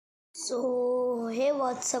So hey,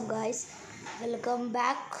 what's up guys, welcome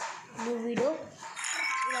back new video.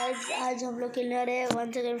 Guys आज हम लोग खेलने रहे हैं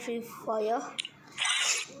one second free fire.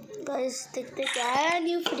 Guys देखते क्या है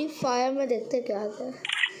न्यू फ्री फायर में, देखते क्या है।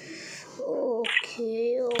 ओके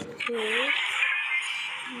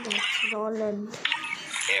दैट्स नॉलन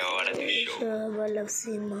मतलब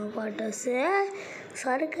सीन महापाटा से है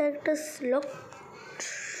सारे कैरेक्टर्स लोग।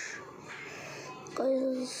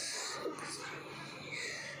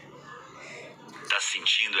 Tá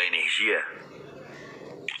sentindo a energia?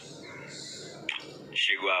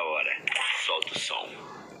 Chegou a hora. Solta o som.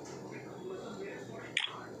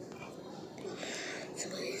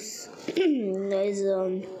 Guys,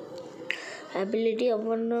 ability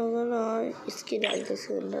अपन होगा ना, इसकी डालते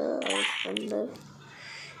से अंदर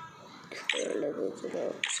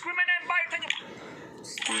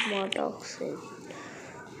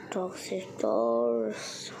टॉक्सिक टॉर्स।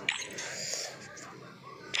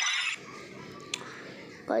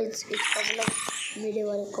 गाइस इसका मतलब मेरे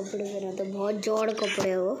वाले कपड़े बनाते, बहुत जोड़ कपड़े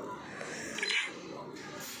है वो।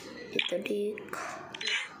 ये तो ठीक।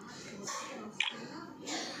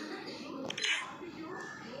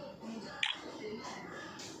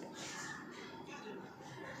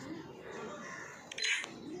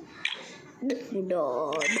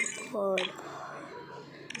 डॉट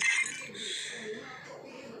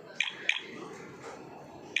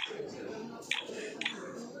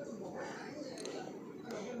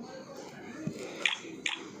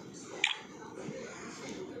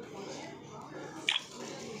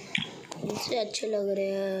इससे अच्छे लग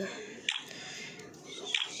रहे हैं।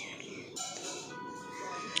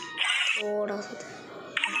 थोड़ा सा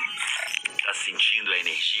Tá sentindo a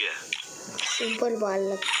energia? Simple बाल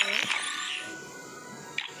लगता है।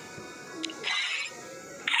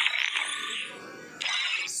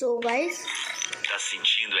 So guys Tá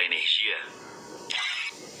sentindo a energia?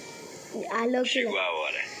 Alok Chegou a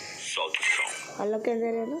hora. Solta o som. आलोक के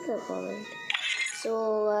अंदर है ना सब कमेंट। सो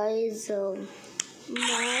गाइस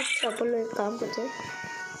मैं चपल एक काम करते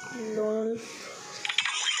loan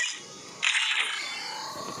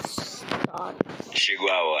Chegou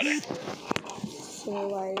a hora. So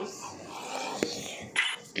guys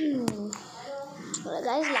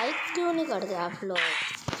like क्यों नहीं करते आप लोग?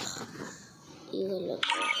 ये लोग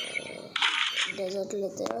डेजर्ट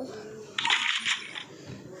लेते हैं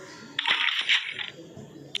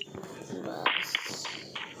बस।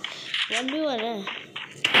 1v1 है।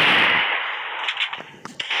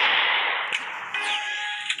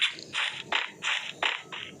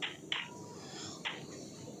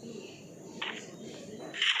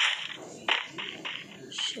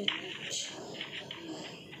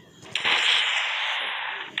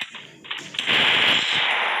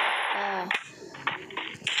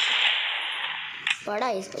 बड़ा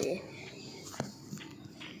है इसका ये।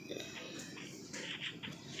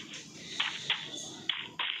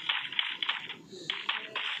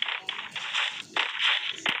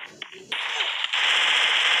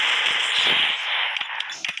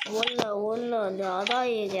 बोलना ज़्यादा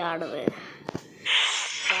ये झाड़ में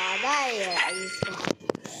ज़्यादा है इसका।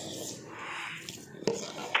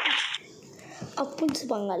 अपन से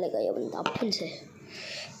पंगा लेगा ये बंदा, अपन से।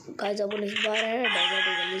 गाइस अपन इस बार है डेजर्ट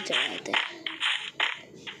जल्दी चलाते हैं।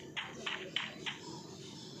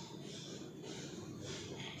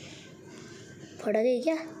 फट गई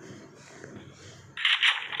क्या?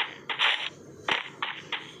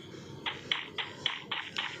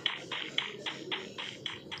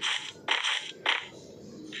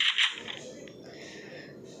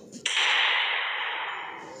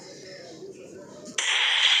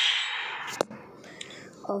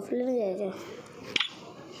 ऑफलाइन गया क्या?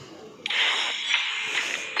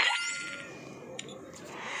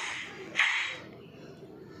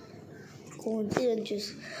 कौन सी रंजूस?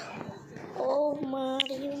 ओ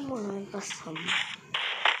मारी कसम।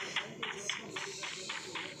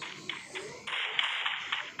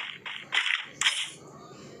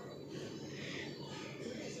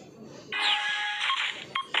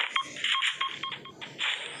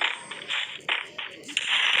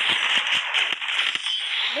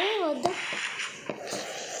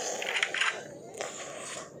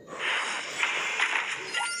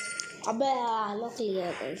 अबे आलोक लिया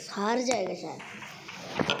हार जाएगा शायद।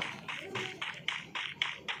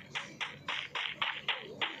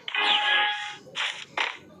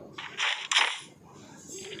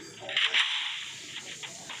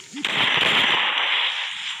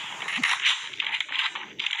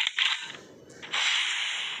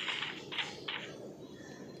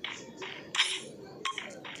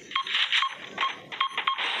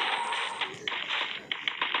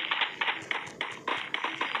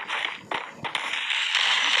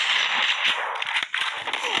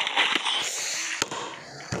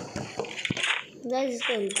 गाइस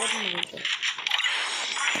इसको रिपोर्ट मारते हैं।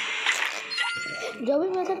 जो भी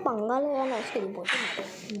मेरे साथ पंगा लेगा ना उसको रिपोर्ट मारते।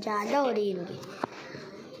 ज़्यादा हो रही है इनकी।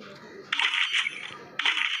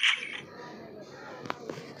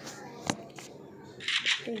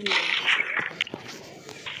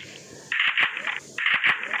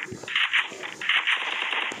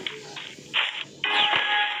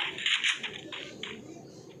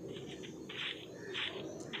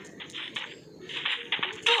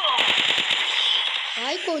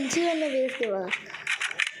 भाई कौन सी गन है बेस के बाद?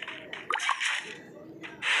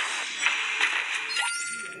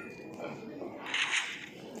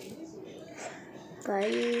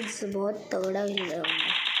 गाइस बहुत तगड़ा खेल रहा हूँ।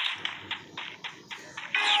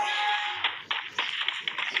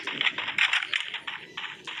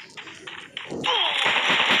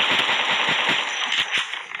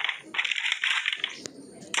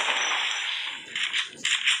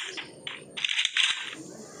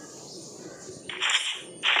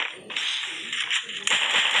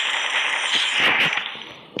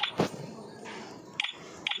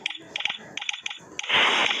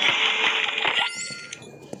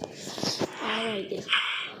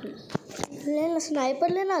 लेना स्नाइपर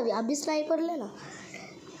लेना अभी स्नाइपर लेना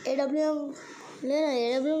AWM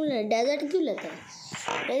लेना डेजर्ट क्यों लेता है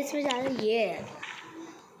भाई? इसमें ज़्यादा ये है,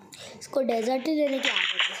 इसको डेजर्ट ही लेने की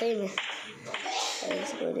आदत है सही में।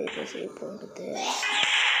 इसको देखो सही पढ़ते हैं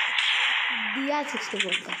दिया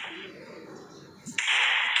 64 का।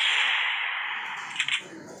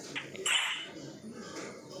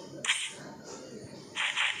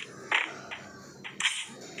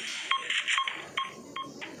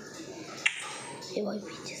 ये भाई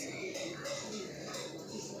पीछे से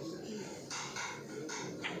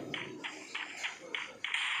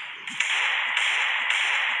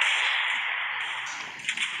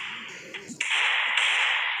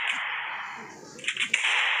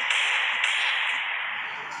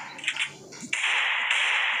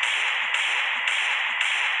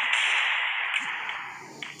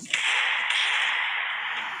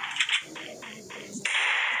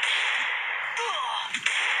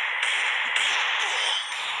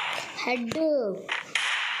हेड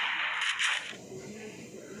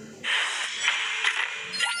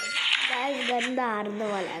गाइस गंदा हारने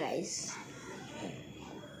वाला है गाइस।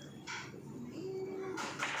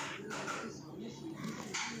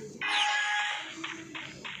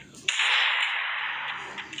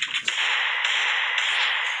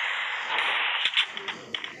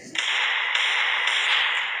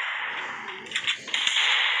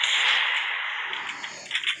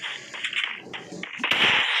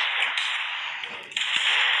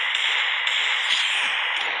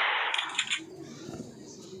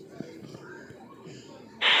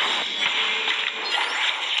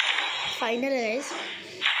 फाइनल है guys.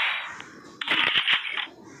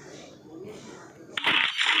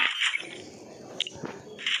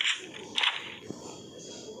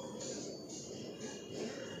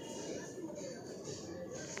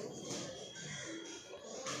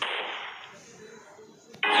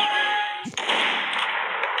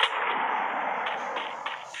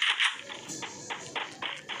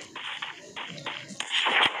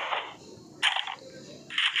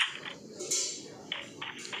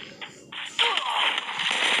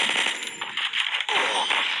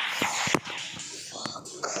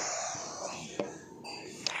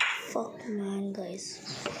 Fuck man guys,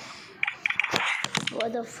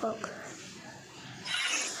 what the fuck?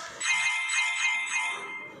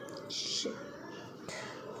 Shit.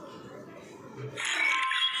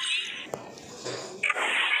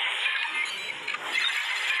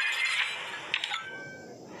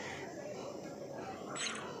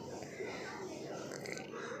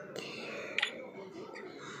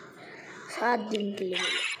 सात दिन के लिए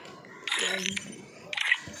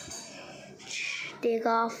टेक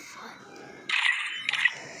ऑफ।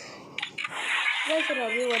 वैसे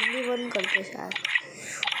अभी 1v1 करते शायद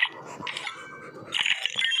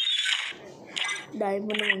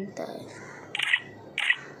डायमंड बनता है।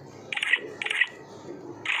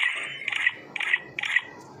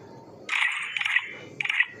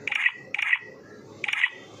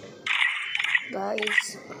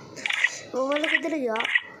 गाइस वो वाला किधर गया यार?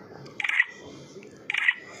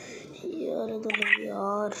 तो नहीं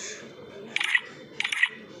यार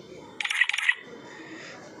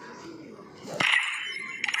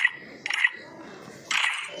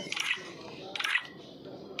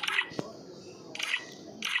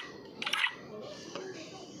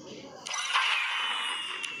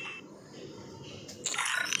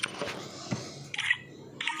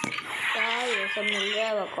सब मिल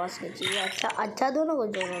गया बकवास की चीज़। अच्छा दोनों को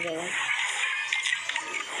जो हो गया।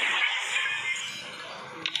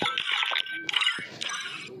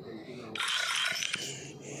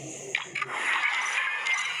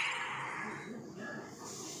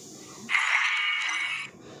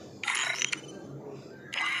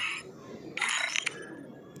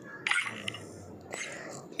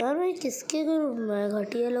 यार मैं किसके करूँ? मैं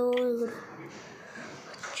घटिया लोगों के करूँ?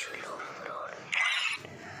 अच्छे लोग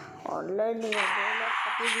ऑनलाइन नहीं है, 2 लाख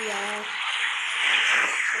कभी भी आया।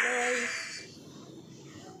 चलो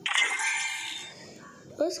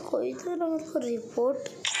बस कोई तो ना मेरे को रिपोर्ट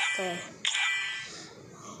है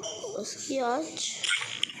उसकी आज।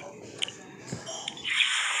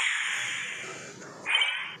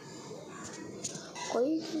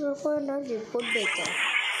 कोई मेरे को ना रिपोर्ट देता है,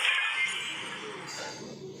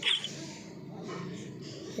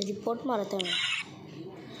 रिपोर्ट मारता है।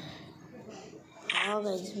 हाँ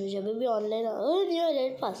गाइस जब भी ऑनलाइन नहीं हो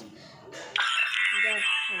मेरे पास।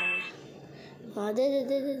 हाँ दे दे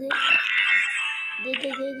दे दे दे दे दे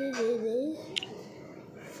दे दे दे दे।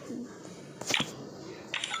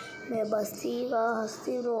 मैं बस्ती का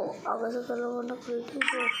हस्ती रो आगे से कर रहा ना क्रिएटिव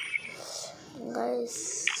रो। गाइस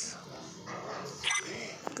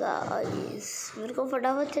मेरे को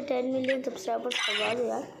फटाफट से 10 मिलियन सब्सक्राइबर्स करवा दो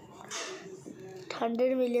यार।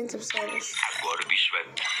 100 million subscribers. Agora o bicho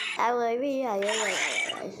vai. भी आया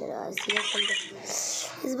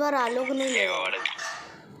इस बार आलोक नहीं É लेगा। hora.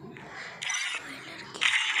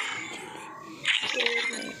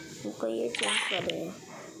 उनको ये चेंज कर रहे हैं।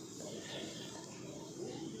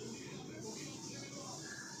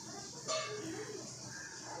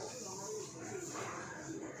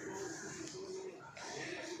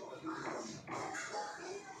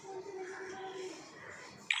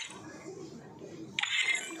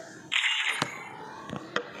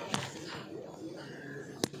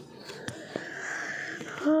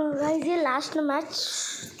 गाइस ये लास्ट मैच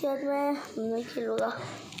के बाद मैं नहीं खेलूँगा।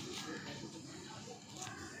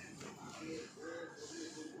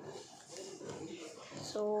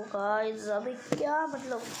 सो गाइस अभी क्या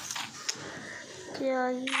मतलब क्या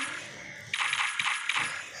ही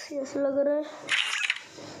सीरियस लग रहा है।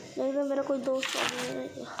 नहीं तो मेरा कोई दोस्त नहीं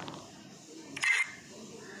है।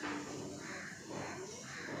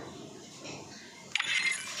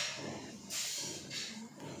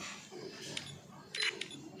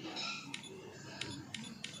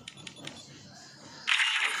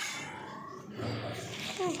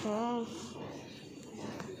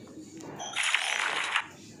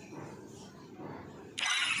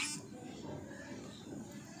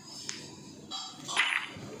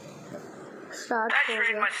 स्टार्ट हो trained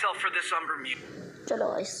गया। myself for this Umber mute. चलो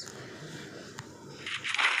गाइस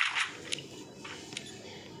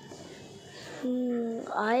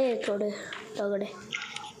आए थोड़े तगड़े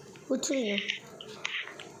कुछ नहीं है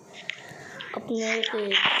अपने के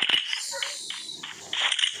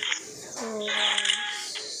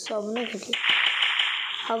सबने खेली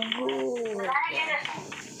हब्बू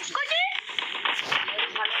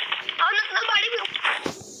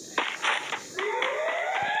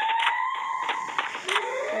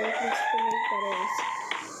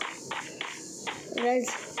गाइस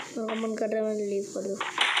मेरा मन कर रहा है मैं लीव कर दूं।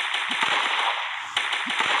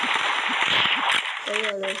 सही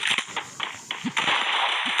हो गया।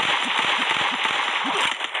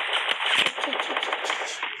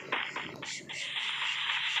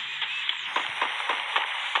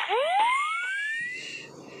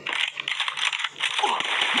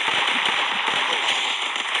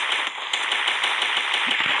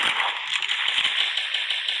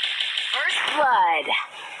 First blood.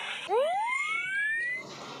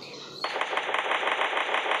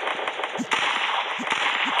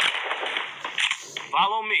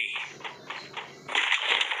 Follow me.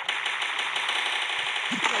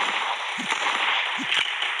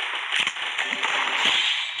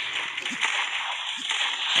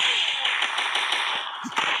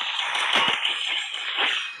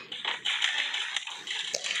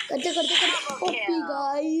 करते ओपी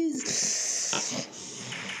गाइस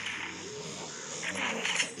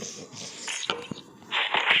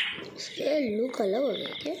ये लुक अलग हो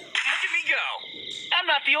गया क्या? Look at me go. I'm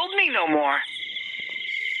not the old me no more.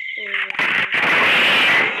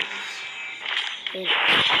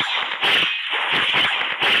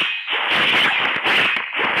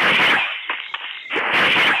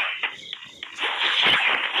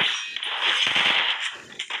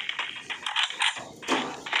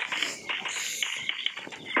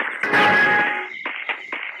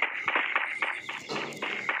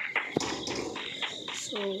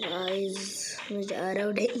 So guys मैं जा रहा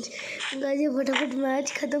हूँ गाइस ये फटाफट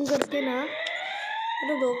मैच खत्म करके ना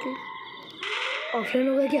तो 2 किल ऑफलाइन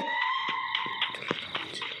हो गया क्या?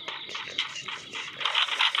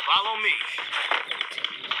 Follow me.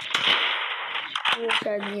 वो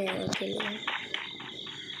शायद नहीं आएगा खेलने।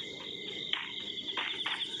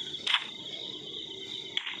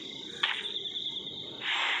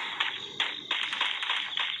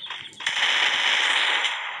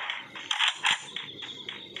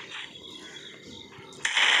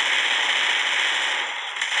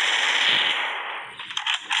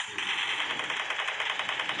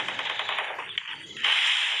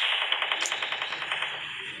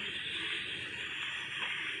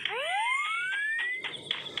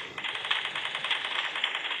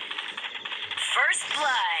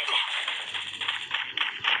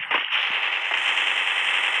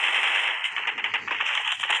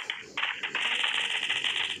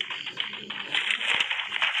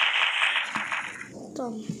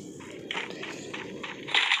 खत्म।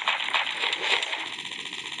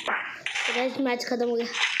 गाइस मैच खत्म हो गया।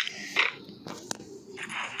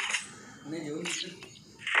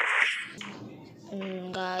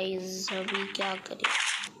 गाइस अभी क्या करें?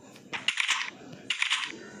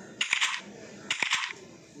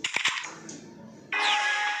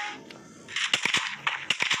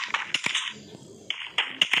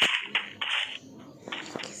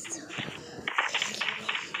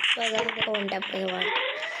 वन टैप के बाद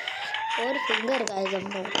और फिंगर गाइस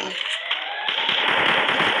हम लोग को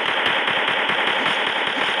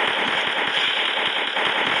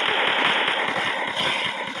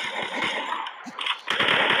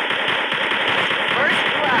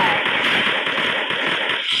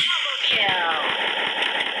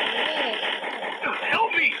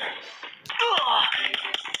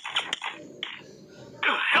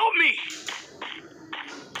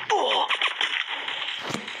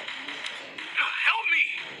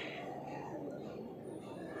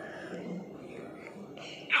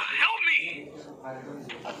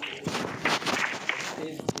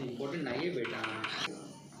इम्पोर्टेंट नहीं है बेटा।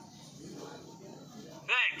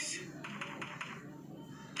 Thanks.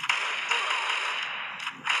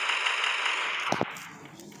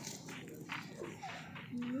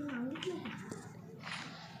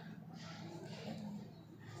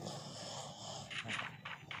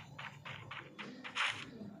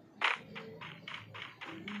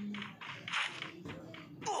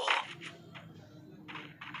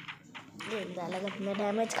 अलग अपने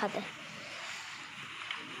डैमेज खाता है।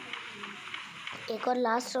 एक और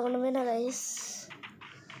लास्ट राउंड में ना गाइस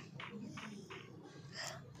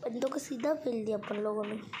बंदों को सीधा फेल दिया अपन लोगों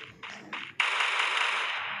ने।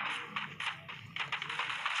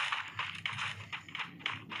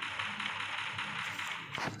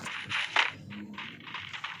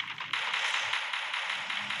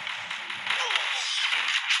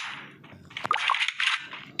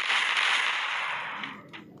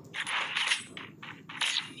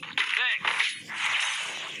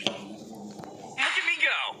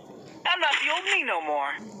 I'm not the old me no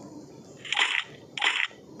more.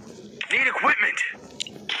 Need equipment.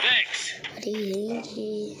 Thanks. अरे यही जी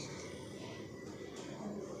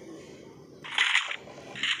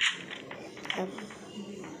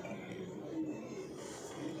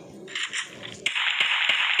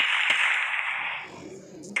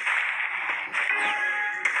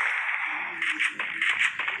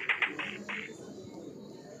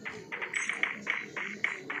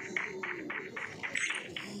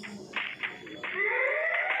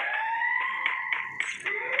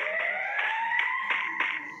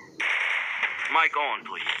Mic on,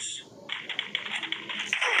 please.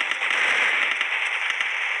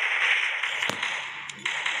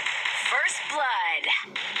 First blood.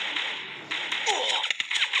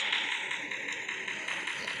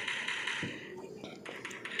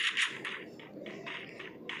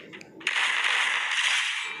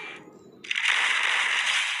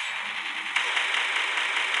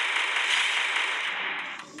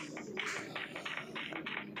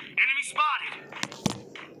 Enemy spotted.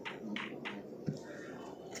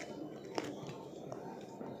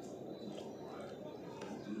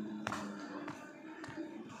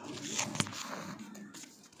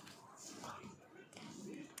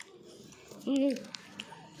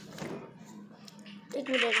 एक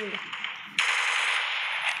मिनट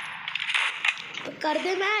तो कर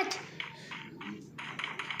दे मैच।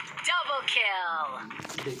 Double kill.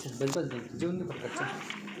 देख बस जेवून घे फक्त.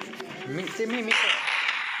 मी